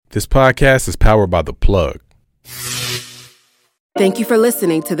This podcast is powered by The Plug. Thank you for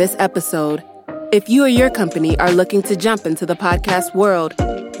listening to this episode. If you or your company are looking to jump into the podcast world,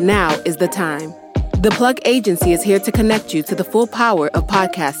 now is the time. The Plug Agency is here to connect you to the full power of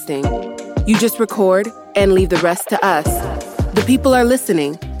podcasting. You just record and leave the rest to us. The people are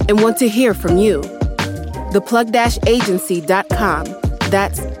listening and want to hear from you. theplug-agency.com.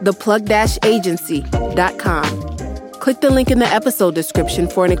 That's theplug-agency.com. Click the link in the episode description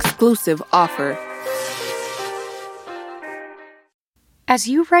for an exclusive offer. As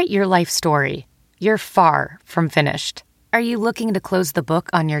you write your life story, you're far from finished. Are you looking to close the book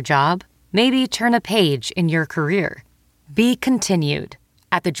on your job? Maybe turn a page in your career? Be continued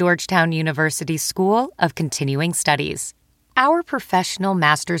at the Georgetown University School of Continuing Studies. Our professional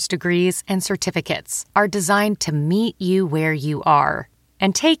master's degrees and certificates are designed to meet you where you are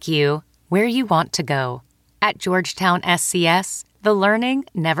and take you where you want to go. At Georgetown SCS, the learning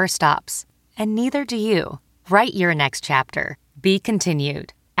never stops, and neither do you. Write your next chapter. Be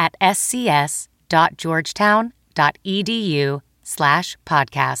continued at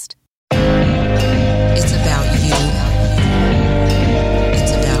scs.georgetown.edu/podcast. It's about you.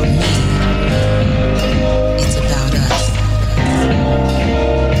 It's about me. It's about us.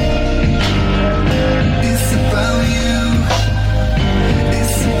 It's about you.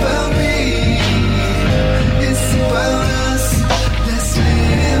 It's about me. It's about us. Let's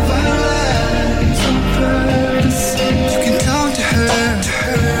live our lives on purpose. You can talk to her.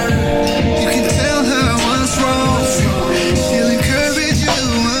 You can tell her what's wrong. She'll encourage you.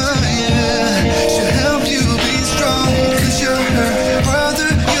 She'll help you be strong. 'Cause you're her brother,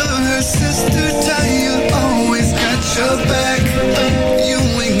 you're her sister. Tell you always got your back. You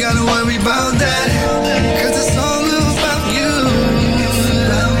ain't gotta worry about that. 'Cause it's all about you. It's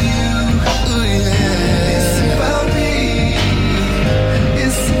about you. Ooh, yeah. It's about me.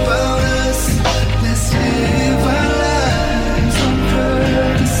 It's about us. Let's live our lives on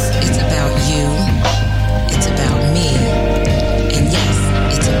purpose. It's about you. It's about me. And yes,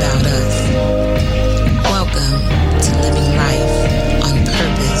 it's about us. Welcome to Living Life on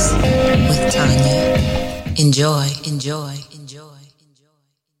Purpose with Tanya. Enjoy, enjoy, enjoy, enjoy.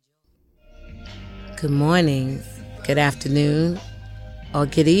 Good morning, good afternoon, or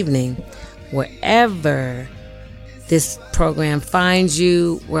good evening. Wherever this program finds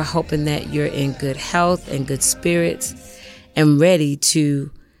you, we're hoping that you're in good health and good spirits and ready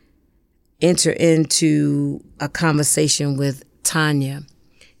to enter into a conversation with Tanya.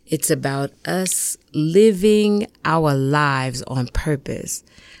 It's about us living our lives on purpose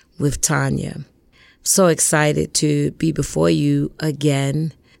with Tanya. So excited to be before you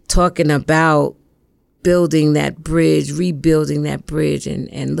again, talking about building that bridge, rebuilding that bridge,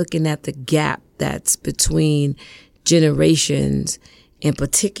 and looking at the gap that's between generations, and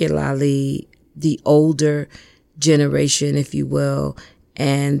particularly the older generation, if you will,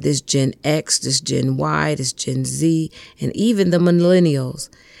 and this Gen X, this Gen Y, this Gen Z, and even the millennials.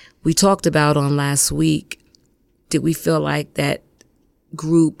 We talked about on last week, did we feel like that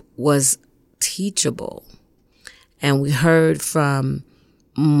group was teachable? And we heard from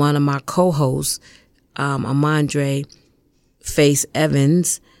one of my co-hosts, Amandre Face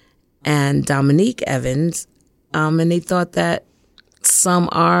Evans and Dominique Evans, and they thought that some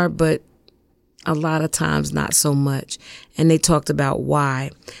are, but a lot of times not so much. And they talked about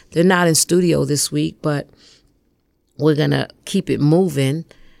why. They're not in studio this week, but we're going to keep it moving.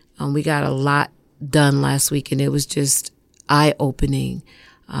 We got a lot done last week, and it was just eye-opening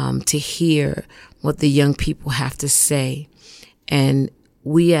to hear what the young people have to say. And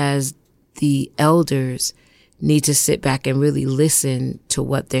we as the elders need to sit back and really listen to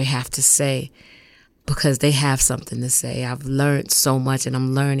what they have to say, because they have something to say. I've learned so much, and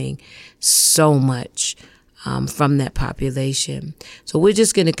I'm learning so much from that population. So we're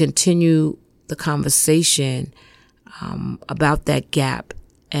just going to continue the conversation about that gap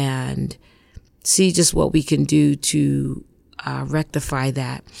and see just what we can do to rectify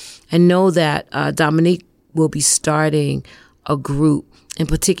that. And know that Dominique will be starting a group, and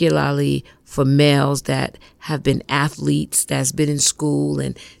particularly for males that have been athletes, that's been in school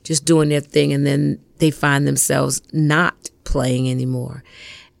and just doing their thing, and then they find themselves not playing anymore.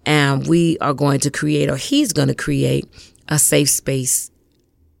 And we are going to create, or he's going to create, a safe space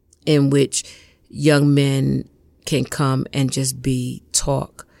in which young men can come and just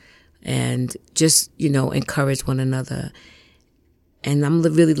talk and just, encourage one another. And I'm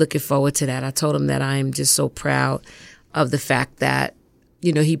really looking forward to that. I told him that I am just so proud of the fact that,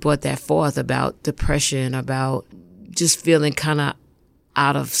 he brought that forth about depression, about just feeling kind of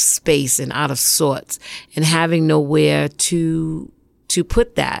out of space and out of sorts and having nowhere to to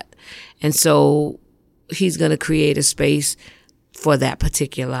put that. And so he's going to create a space for that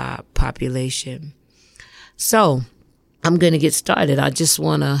particular population. So I'm going to get started. I just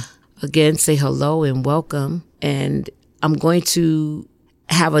want to, again, say hello and welcome. And I'm going to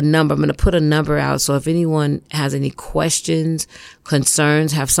have a number. I'm going to put a number out. So if anyone has any questions,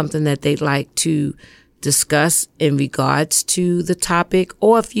 concerns, have something that they'd like to discuss in regards to the topic,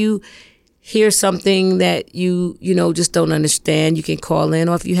 or if you hear something that you just don't understand, you can call in.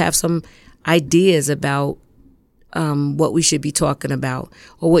 Or if you have some ideas about what we should be talking about,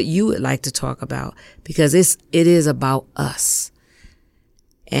 or what you would like to talk about, because it is about us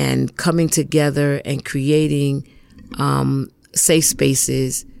and coming together and creating safe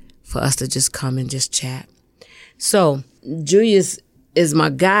spaces for us to just come and just chat. So Julius is my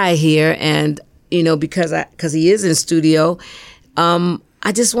guy here, and because he is in studio,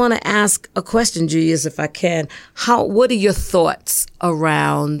 I just want to ask a question, Julius, if I can. What are your thoughts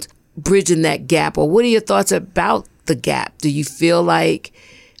around bridging that gap, or what are your thoughts about the gap? Do you feel like,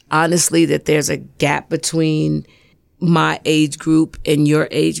 honestly, that there's a gap between my age group and your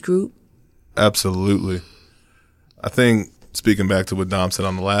age group? Absolutely. I think, speaking back to what Dom said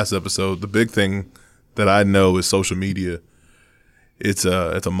on the last episode, the big thing that I know is social media. It's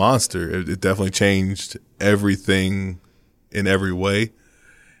a monster. It definitely changed everything in every way.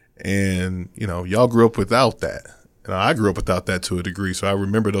 And, y'all grew up without that. And I grew up without that to a degree. So I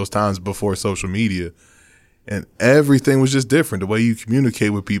remember those times before social media, and everything was just different. The way you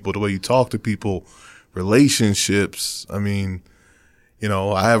communicate with people, the way you talk to people, relationships. I mean,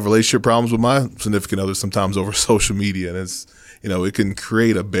 I have relationship problems with my significant other sometimes over social media. And it's, it can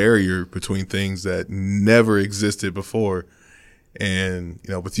create a barrier between things that never existed before. And,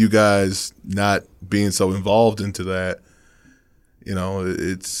 with you guys not being so involved into that,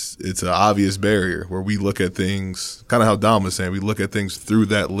 it's an obvious barrier where we look at things, kind of how Dom was saying, we look at things through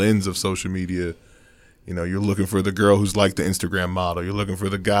that lens of social media. You're looking for the girl who's like the Instagram model. You're looking for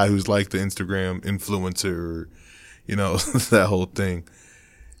the guy who's like the Instagram influencer, that whole thing.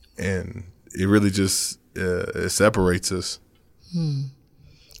 And it really just it separates us.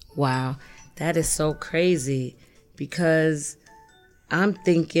 Wow. That is so crazy, because I'm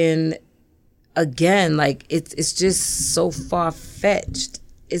thinking, again, like it's just so far-fetched.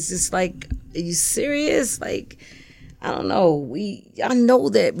 It's just like, are you serious? Like, I don't know. Y'all know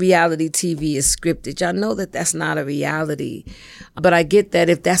that reality TV is scripted. Y'all know that that's not a reality. But I get that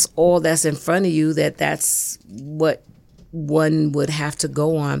if that's all that's in front of you, that's what one would have to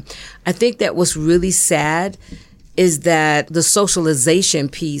go on. I think that what's really sad is that the socialization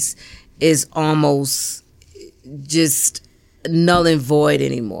piece is almost just null and void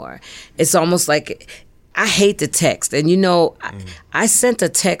anymore. It's almost like, I hate to text. And I sent a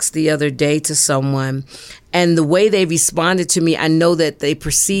text the other day to someone, and the way they responded to me, I know that they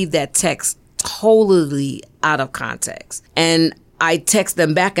perceived that text totally out of context. And I text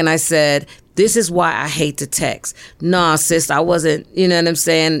them back and I said, this is why I hate to text. Nah, sis, I wasn't, you know what I'm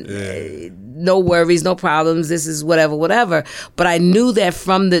saying? Yeah. No worries, no problems. This is whatever. But I knew that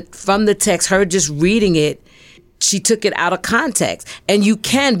from the text, her just reading it, she took it out of context. And you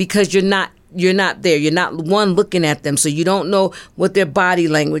can, because you're not there. You're not one looking at them. So you don't know what their body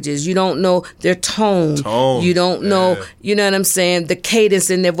language is. You don't know their tone. You don't know, you know what I'm saying, the cadence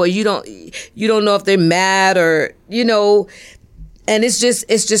in their voice. You don't know if they're mad or, and it's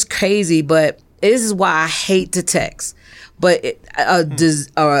just crazy. But this is why I hate to text. But a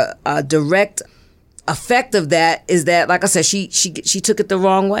direct effect of that is that, like I said, she took it the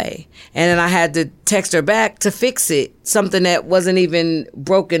wrong way, and then I had to text her back to fix it. Something that wasn't even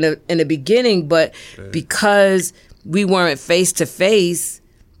broken in the beginning, but because we weren't face to face,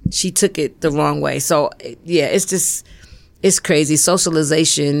 she took it the wrong way. So yeah, it's crazy.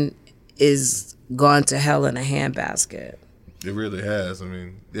 Socialization is gone to hell in a handbasket. It really has. I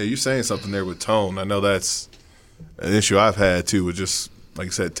mean, yeah, you're saying something there with tone. I know that's an issue I've had too, with just, like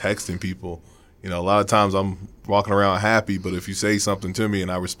you said, texting people. A lot of times I'm walking around happy, but if you say something to me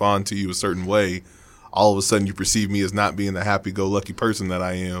and I respond to you a certain way, all of a sudden you perceive me as not being the happy-go-lucky person that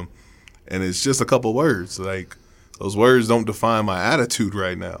I am. And it's just a couple words. Like, those words don't define my attitude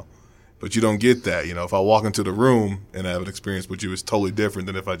right now. But you don't get that. If I walk into the room and I have an experience with you, it's totally different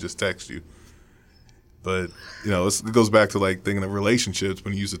than if I just text you. But, it goes back to, like, thinking of relationships.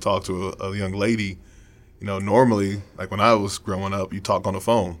 When you used to talk to a young lady, normally, like when I was growing up, you talk on the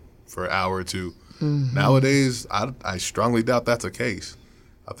phone for an hour or two. Mm-hmm. Nowadays, I strongly doubt that's the case.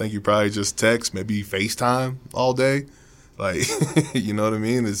 I think you probably just text, maybe FaceTime all day. Like, you know what I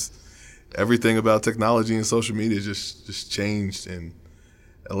mean? It's everything about technology and social media just changed. And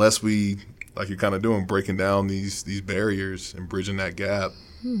unless we like you're kind of doing, breaking down these barriers and bridging that gap.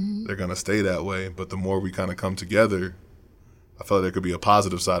 They're going to stay that way. But the more we kind of come together, I feel like there could be a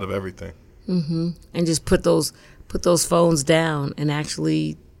positive side of everything. And just put those phones down and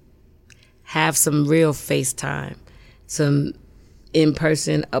actually have some real FaceTime, some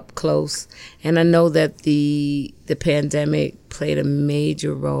in-person, up close. And I know that the pandemic played a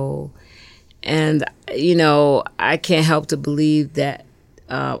major role. And, you know, I can't help to believe that,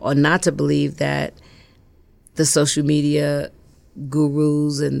 or not to believe that the social media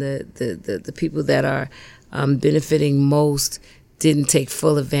gurus and the people that are benefiting most didn't take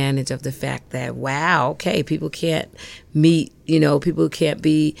full advantage of the fact that, wow, okay, people can't meet, you know, people can't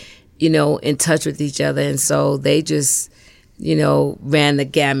be, you know, in touch with each other. And so they just, you know, ran the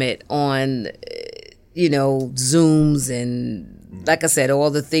gamut on, you know, Zooms and, like I said, all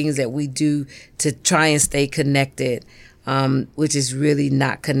the things that we do to try and stay connected, which is really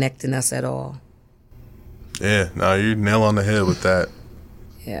not connecting us at all. Yeah, no, you nail on the head with that.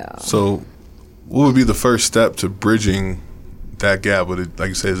 Yeah. So what would be the first step to bridging that gap? Would it, like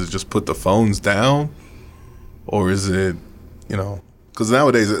you said, is it just put the phones down? Or is it, you know, because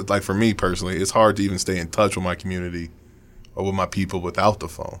nowadays, like for me personally, it's hard to even stay in touch with my community or with my people without the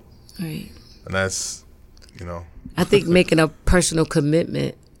phone. Right. And that's, you know. I think making a personal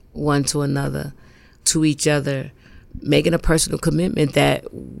commitment one to another, to each other, making a personal commitment that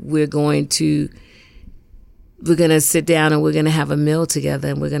we're going to sit down and we're going to have a meal together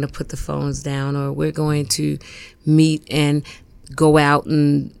and we're going to put the phones down, or we're going to meet and go out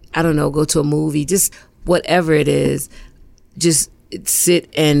and, I don't know, go to a movie, just whatever it is, just sit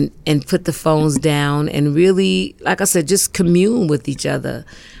and put the phones down and really, like I said, just commune with each other.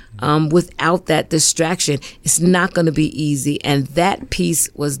 Without that distraction, it's not going to be easy. And that piece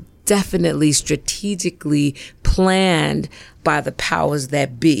was definitely strategically planned by the powers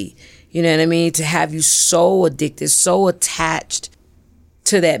that be. You know what I mean? To have you so addicted, so attached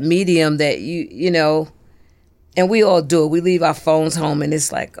to that medium that you know, and we all do it. We leave our phones home and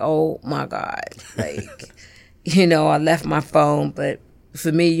it's like, oh my God, like, you know, I left my phone. But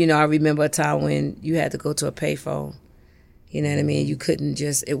for me, you know, I remember a time when you had to go to a payphone. You know what I mean? You couldn't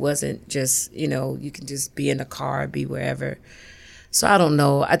just, it wasn't just, you know, you can just be in a car, be wherever. So I don't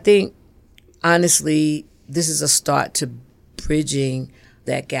know. I think, honestly, this is a start to bridging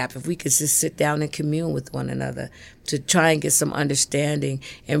that gap. If we could just sit down and commune with one another to try and get some understanding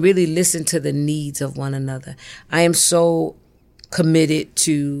and really listen to the needs of one another. I am so committed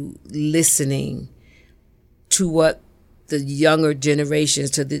to listening to what the younger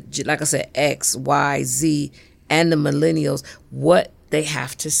generations, to the, like I said, X, Y, Z, and the millennials, what they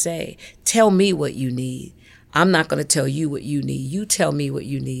have to say. Tell me what you need. I'm not going to tell you what you need. You tell me what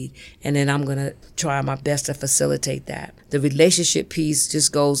you need, and then I'm going to try my best to facilitate that. The relationship piece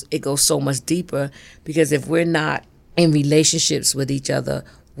just goes so much deeper, because if we're not in relationships with each other,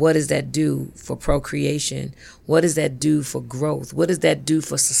 what does that do for procreation? What does that do for growth? What does that do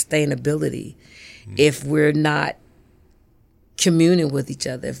for sustainability? If we're not communing with each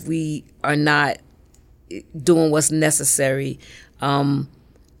other, if we are not doing what's necessary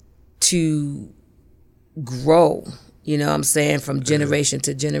to grow, you know what I'm saying, from generation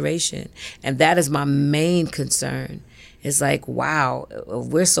to generation. And that is my main concern. It's like, wow,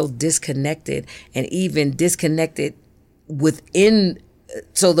 we're so disconnected, and even disconnected within.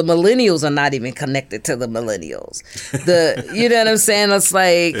 So the millennials are not even connected to the millennials. You know what I'm saying? It's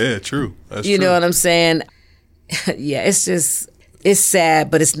like, yeah, true. That's you true. know what I'm saying? Yeah, it's sad,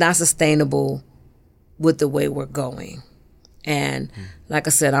 but it's not sustainable with the way we're going. And like I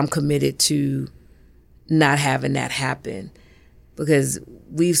said, I'm committed to not having that happen, because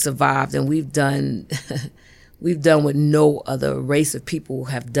we've survived and we've done what no other race of people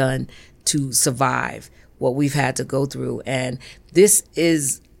have done to survive what we've had to go through. And this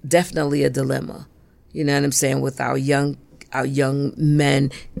is definitely a dilemma, you know what I'm saying, with our young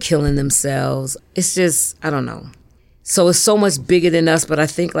men killing themselves. It's just, I don't know. So it's so much bigger than us, but I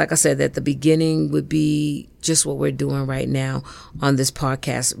think, like I said, that the beginning would be just what we're doing right now on this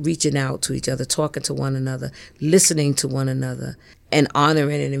podcast, reaching out to each other, talking to one another, listening to one another, and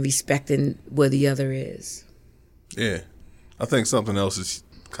honoring and respecting where the other is. Yeah. I think something else is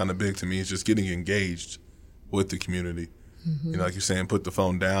kind of big to me is just getting engaged with the community. You know, like you're saying, put the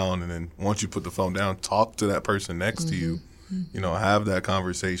phone down, and then once you put the phone down, talk to that person next to you. You know, have that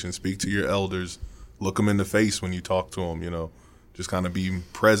conversation, speak to your elders, look them in the face when you talk to them, you know, just kind of be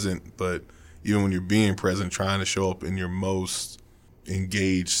present. But even when you're being present, trying to show up in your most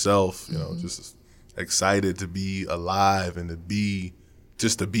engaged self, you know, just excited to be alive and to be.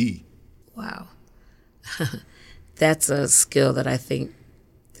 Wow. That's a skill that I think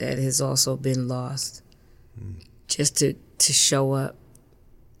that has also been lost. Just to show up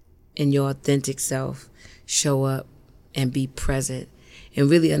in your authentic self, show up and be present and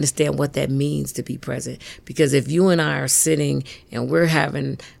really understand what that means to be present. Because if you and I are sitting and we're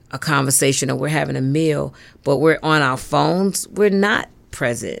having a conversation or we're having a meal, but we're on our phones, we're not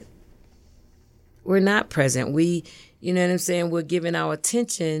present. We're not present. You know what I'm saying? We're giving our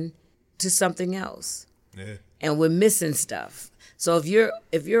attention to something else. Yeah. And we're missing stuff. So if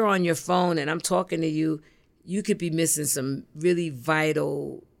you're on your phone and I'm talking to you, you could be missing some really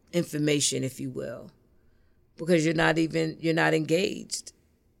vital information, if you will, because you're not engaged.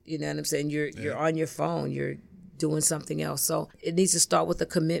 You know what I'm saying? You're on your phone. You're doing something else. So it needs to start with a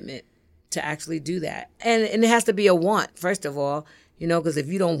commitment to actually do that. And it has to be a want, first of all, you know, because if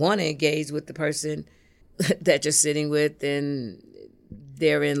you don't want to engage with the person that you're sitting with, then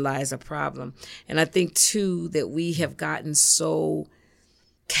therein lies a problem. And I think, too, that we have gotten so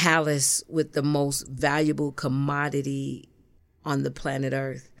callous with the most valuable commodity on the planet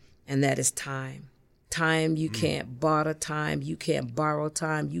Earth, and that is time. Time, you can't barter time, you can't borrow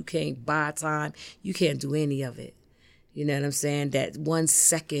time, you can't buy time, you can't do any of it. You know what I'm saying? That 1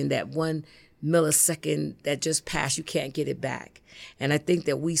 second, that 1 millisecond that just passed, you can't get it back. And I think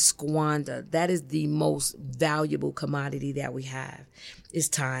that we squander. That is the most valuable commodity that we have, is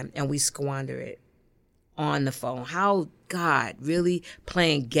time, and we squander it on the phone. How, God, really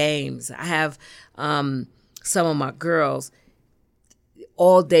playing games. I have some of my girls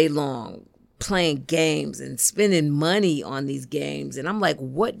all day long playing games and spending money on these games. And I'm like,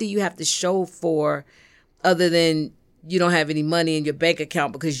 what do you have to show for other than you don't have any money in your bank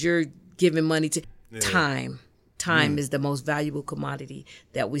account because you're giving money to time? Time is the most valuable commodity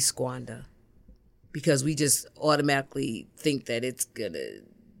that we squander because we just automatically think that it's going to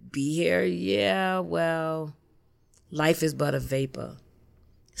be here. Yeah, well, life is but a vapor.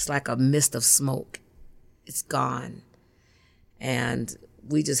 It's like a mist of smoke. It's gone. And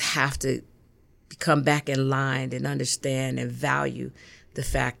we just have to come back in line and understand and value the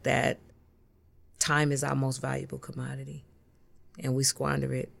fact that time is our most valuable commodity. And we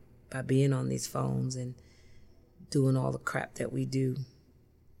squander it by being on these phones and doing all the crap that we do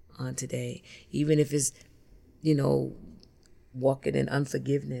on today. Even if it's, you know, walking in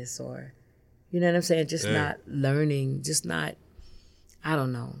unforgiveness or, you know what I'm saying? Just not learning, just not, I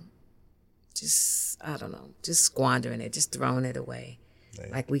don't know, just squandering it, just throwing it away.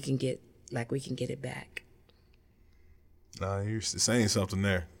 Like we can get it back. Nah, you're saying something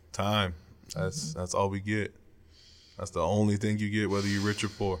there. Time. That's all we get. That's the only thing you get, whether you're rich or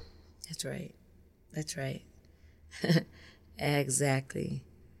poor. That's right. Exactly.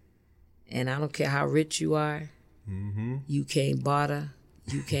 And I don't care how rich you are. Mm-hmm. You can't barter.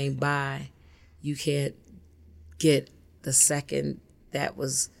 You can't buy. You can't get the second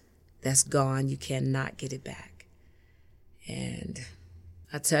that's gone. You cannot get it back. And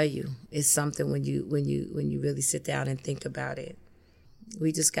I tell you, it's something when you really sit down and think about it.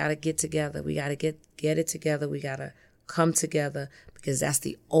 We just got to get together. We got to get it together. We got to come together because that's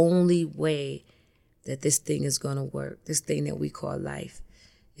the only way that this thing is going to work. This thing that we call life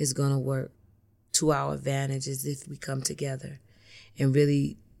is going to work to our advantage is if we come together and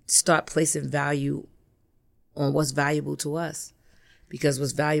really start placing value on what's valuable to us. Because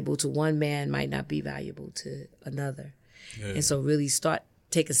what's valuable to one man might not be valuable to another. Yeah. And so really start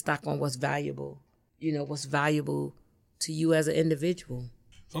taking stock on what's valuable. You know, what's valuable to you as an individual.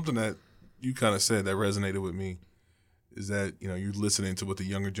 Something that you kind of said that resonated with me is that, you know, you're listening to what the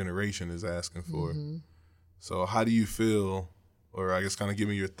younger generation is asking for. Mm-hmm. So how do you feel, or I guess kind of give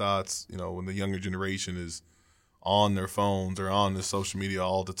me your thoughts, you know, when the younger generation is on their phones or on the social media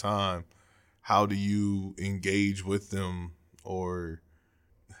all the time, how do you engage with them or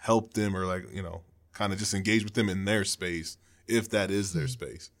help them or like, you know, kind of just engage with them in their space, if that is their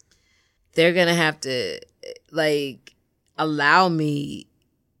space? They're going to have to like allow me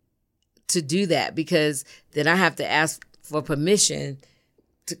to do that because then I have to ask for permission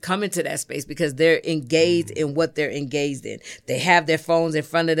to come into that space because they're engaged in what they're engaged in. They have their phones in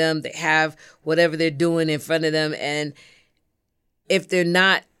front of them. They have whatever they're doing in front of them. And if they're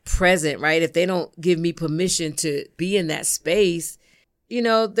not present, right, if they don't give me permission to be in that space, you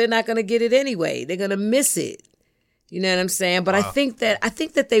know, they're not going to get it anyway. They're going to miss it. You know what I'm saying? But wow. I think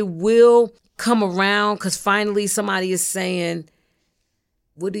that they will come around because finally somebody is saying,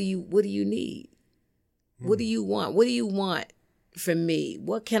 what do you need? What do you want? What do you want from me?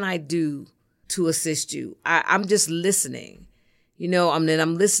 What can I do to assist you? I'm just listening. You know, I'm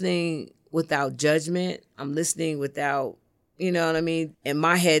listening without judgment. I'm listening without, you know what I mean, in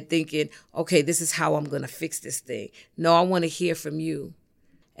my head thinking, okay, this is how I'm going to fix this thing. No, I want to hear from you.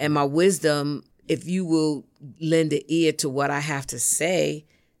 And my wisdom, if you will lend an ear to what I have to say,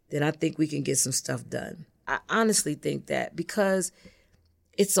 then I think we can get some stuff done. I honestly think that, because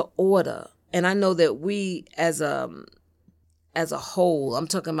it's an order. And I know that we as a whole, I'm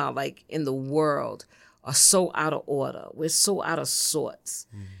talking about like in the world, are so out of order. We're so out of sorts.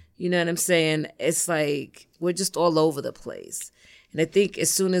 Mm-hmm. You know what I'm saying? It's like we're just all over the place. And I think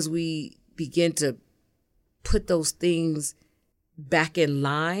as soon as we begin to put those things back in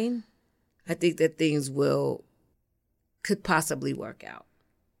line, I think that things could possibly work out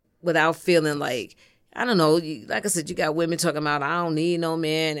without feeling like, I don't know, like I said, you got women talking about, I don't need no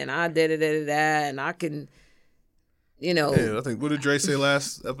man, and I da-da-da-da-da, and I can, you know. Yeah, I think, what did Dre say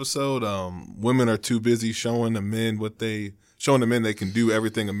last episode? Women are too busy showing the men they can do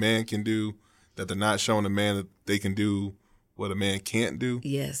everything a man can do, that they're not showing the man that they can do what a man can't do.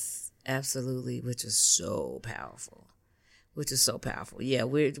 Yes, absolutely, which is so powerful. Yeah,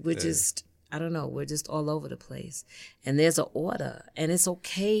 we're just, I don't know, we're just all over the place. And there's an order, and it's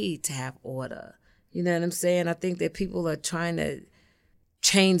okay to have order. You know what I'm saying? I think that people are trying to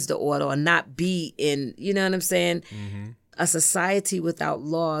change the order or not be in, you know what I'm saying? Mm-hmm. A society without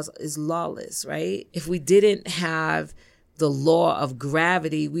laws is lawless, right? If we didn't have the law of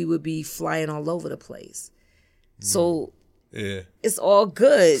gravity, we would be flying all over the place. So yeah, it's all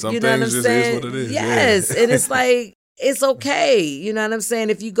good. Some you know what I'm just saying? Is what it is. Yes. Yeah. And it's like, it's okay. You know what I'm saying?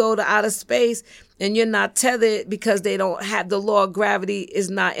 If you go to outer space and you're not tethered because they don't have the law of gravity is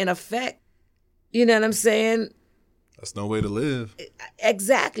not in effect. You know what I'm saying? That's no way to live.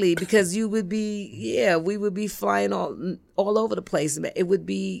 Exactly, because we would be flying all over the place. It would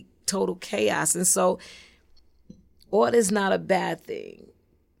be total chaos. And so order is not a bad thing.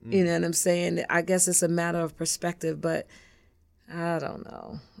 You know what I'm saying? I guess it's a matter of perspective, but I don't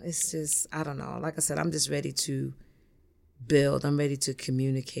know. It's just, I don't know. Like I said, I'm just ready to build. I'm ready to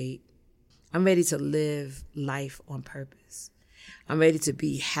communicate. I'm ready to live life on purpose. I'm ready to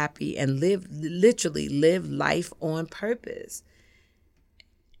be happy and literally live life on purpose,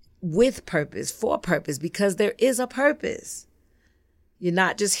 with purpose, for purpose, because there is a purpose. You're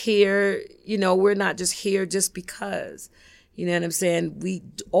not just here, we're not just here just because, you know what I'm saying? We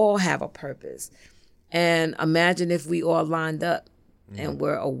all have a purpose. And imagine if we all lined up and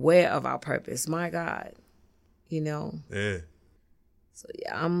we're aware of our purpose. My God, Yeah. So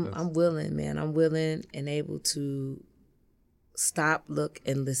yeah, I'm willing, man. I'm willing and able to stop, look,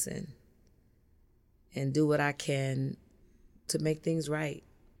 and listen and do what I can to make things right.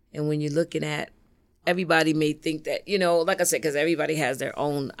 And when you're looking at, everybody may think that, like I said, because everybody has their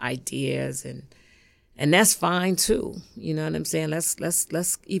own ideas and that's fine too. You know what I'm saying?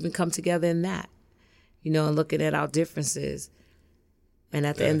 Let's even come together in that, and looking at our differences. And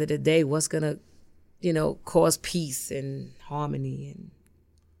at the end of the day, what's going to, cause peace and harmony.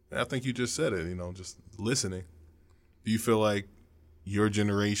 And I think you just said it, just listening. Do you feel like your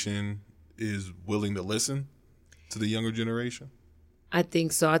generation is willing to listen to the younger generation? I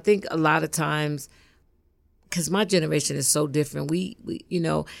think so. I think a lot of times, because my generation is so different, we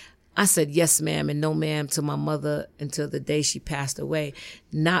I said yes, ma'am, and no, ma'am to my mother until the day she passed away,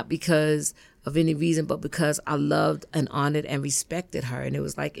 not because of any reason, but because I loved and honored and respected her. And it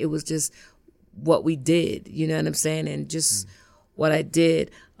was just what we did, you know what I'm saying? And just what I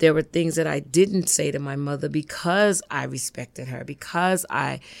did. There were things that I didn't say to my mother because I respected her, because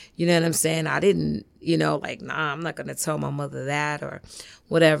you know what I'm saying? I didn't, nah, I'm not going to tell my mother that or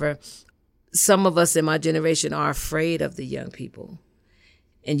whatever. Some of us in my generation are afraid of the young people,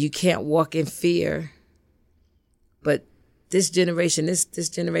 and you can't walk in fear. But this generation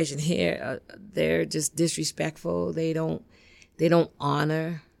here, they're just disrespectful. They don't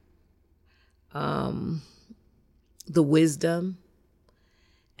honor the wisdom.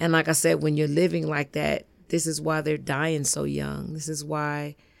 And like I said, when you're living like that, this is why they're dying so young. This is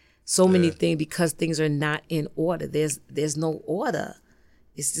why so many things, because things are not in order. There's no order.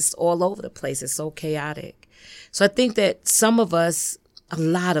 It's just all over the place. It's so chaotic. So I think that some of us, a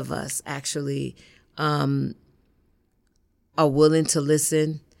lot of us actually, are willing to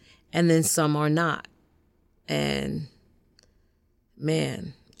listen, and then some are not. And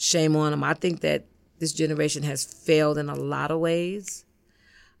man, shame on them. I think that this generation has failed in a lot of ways.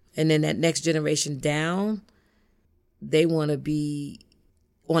 And then that next generation down, they want to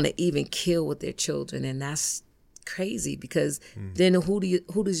even kill with their children. And that's crazy, because then who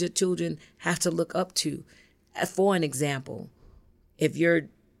does your children have to look up to? For an example, if you're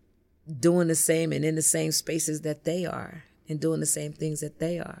doing the same and in the same spaces that they are and doing the same things that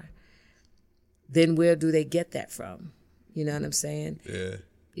they are, then where do they get that from? You know what I'm saying? Yeah.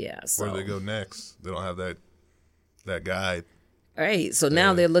 Yeah. So. Where do they go next? They don't have that guide. Right. So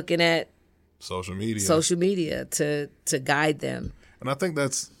now they're looking at social media to guide them. And I think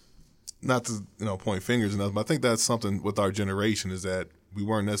that's not to point fingers and nothing, but I think that's something with our generation is that we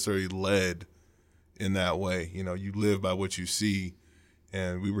weren't necessarily led in that way. You live by what you see,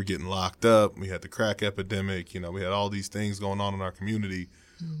 and we were getting locked up. We had the crack epidemic. We had all these things going on in our community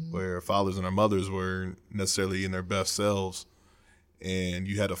where fathers and our mothers weren't necessarily in their best selves, and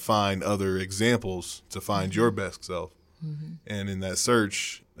you had to find other examples to find your best self. And in that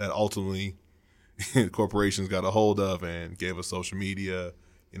search, that ultimately corporations got a hold of and gave us social media,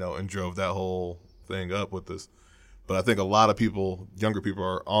 and drove that whole thing up with us. But I think a lot of people, younger people,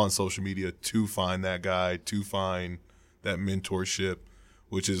 are on social media to find that guide, to find that mentorship,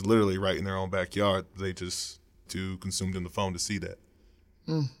 which is literally right in their own backyard. They just too consumed in the phone to see that.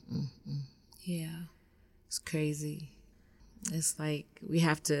 Yeah, it's crazy. It's like we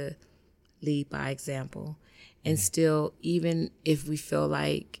have to lead by example. And still, even if we feel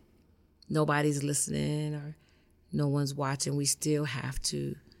like nobody's listening or no one's watching, we still have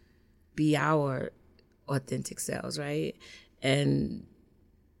to be our authentic selves, right? And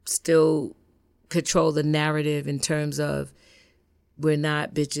still control the narrative in terms of we're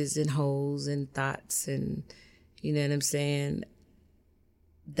not bitches and hoes and thoughts and, you know what I'm saying?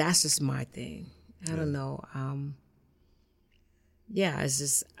 That's just my thing. I don't know.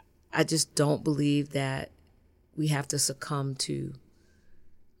 I just don't believe that we have to succumb to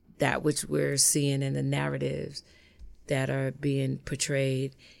that which we're seeing in the narratives that are being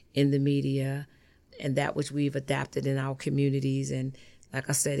portrayed in the media and that which we've adapted in our communities. And like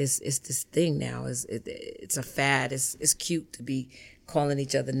I said, it's this thing now. It's a fad. It's cute to be calling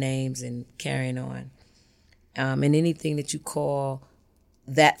each other names and carrying on. And anything that you call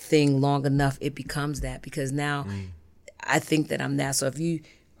that thing long enough, it becomes that. Because now I think that I'm that. So if you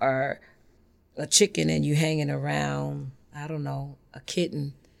are a chicken and you hanging around, I don't know, a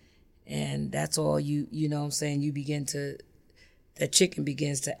kitten, and that's all you know what I'm saying, that chicken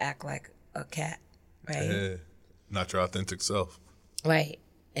begins to act like a cat, right? Yeah. Not your authentic self. Right.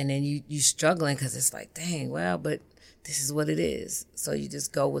 And then you struggling because it's like, dang, well, but this is what it is. So you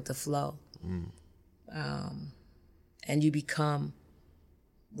just go with the flow. And you become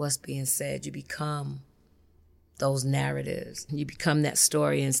what's being said. You become those narratives. You become that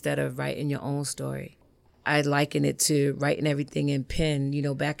story instead of writing your own story. I liken it to writing everything in pen. You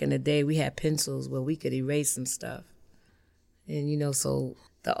know, back in the day, we had pencils where we could erase some stuff. And, so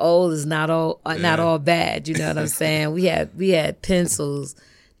the old is not all bad. You know what I'm saying? We had pencils,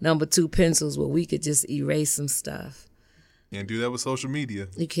 number 2 pencils, where we could just erase some stuff. Can't do that with social media.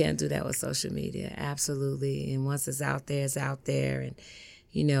 You can't do that with social media. Absolutely. And once it's out there, it's out there. And,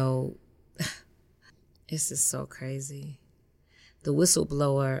 it's just so crazy. The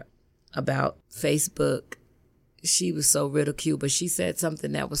whistleblower about Facebook, she was so ridiculed, but she said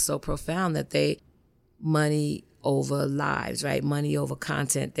something that was so profound that money over lives, right? Money over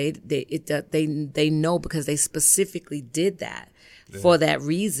content. They know because they specifically did that for that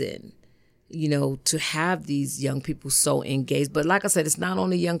reason, to have these young people so engaged. But like I said, it's not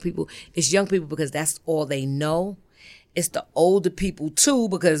only young people, it's young people because that's all they know. It's the older people too,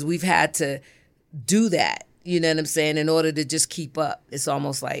 because we've had to do that, you know what I'm saying, in order to just keep up. It's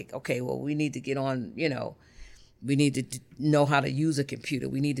almost like, okay, well, we need to get on, we need to know how to use a computer.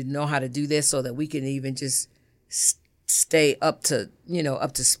 We need to know how to do this so that we can even just stay up to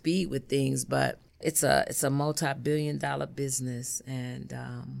speed with things. But it's a multi-billion-dollar business, and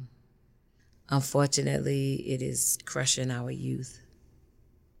unfortunately, it is crushing our youth.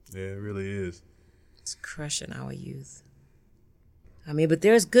 Yeah, it really is. It's crushing our youth. I mean, but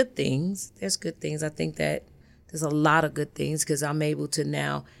there's good things. There's good things. I think that there's a lot of good things because I'm able to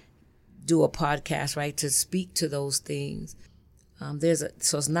now do a podcast, right, to speak to those things.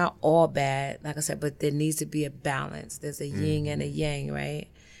 So it's not all bad, like I said, but there needs to be a balance. There's a yin and a yang, right?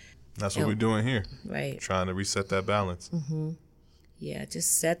 That's what we're doing here. Right. Trying to reset that balance. Mm-hmm. Yeah,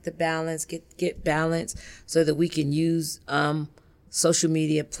 just set the balance, get balance so that we can use social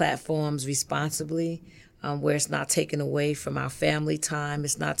media platforms responsibly, where it's not taken away from our family time.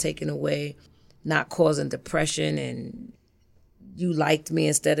 It's not taken away, not causing depression, and you liked me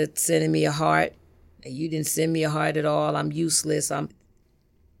instead of sending me a heart. And you didn't send me a heart at all. I'm useless.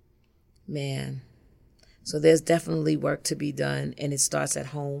 Man. So there's definitely work to be done, and it starts at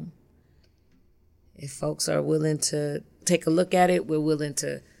home. If folks are willing to take a look at it, we're willing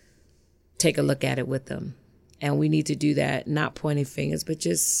to take a look at it with them. And we need to do that, not pointing fingers, but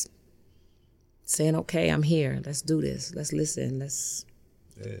just saying, okay, I'm here. Let's do this. Let's listen. Let's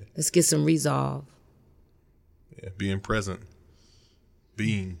get some resolve. Yeah, being present.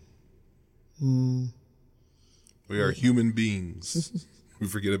 Being. We are human beings. We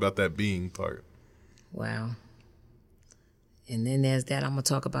forget about that being part. Wow. And then there's that. I'm going to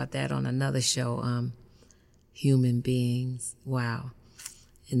talk about that on another show. Human beings. Wow.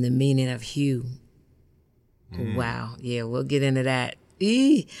 And the meaning of hue. Wow. Yeah, we'll get into that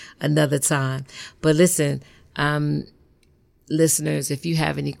another time. But listen, listeners, if you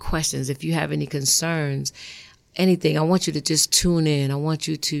have any questions, if you have any concerns, anything, I want you to just tune in. I want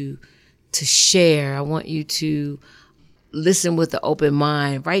you to share. I want you to listen with an open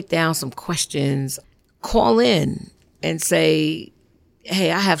mind. Write down some questions. Call in and say,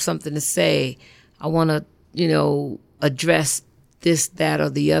 hey, I have something to say. I want to, address this, that, or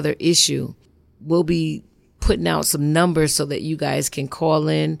the other issue. We'll be putting out some numbers so that you guys can call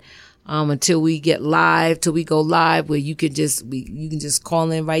in until we get live, till we go live, where you can just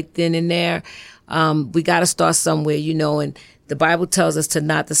call in right then and there. We got to start somewhere, and the Bible tells us to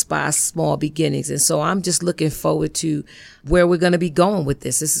not despise small beginnings. And so I'm just looking forward to where we're going to be going with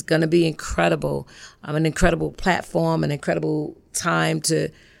this. This is going to be incredible. An incredible platform, an incredible time to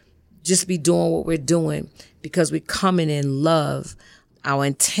just be doing what we're doing because we're coming in love. Our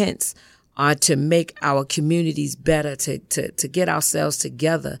intents are to make our communities better, to get ourselves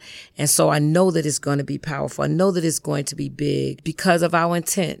together. And so I know that it's going to be powerful. I know that it's going to be big because of our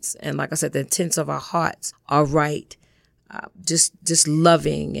intents. And like I said, the intents of our hearts are right. Just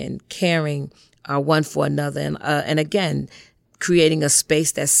loving and caring one for another. And again, creating a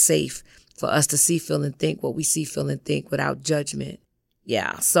space that's safe for us to see, feel, and think what we see, feel, and think without judgment.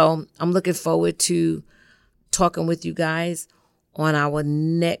 Yeah. So I'm looking forward to talking with you guys on our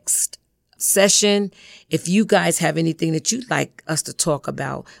next session. If you guys have anything that you'd like us to talk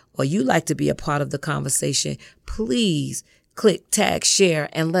about or you'd like to be a part of the conversation, please click, tag, share,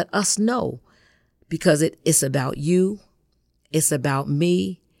 and let us know because it's about you. It's about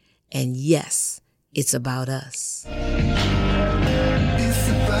me. And yes, it's about us.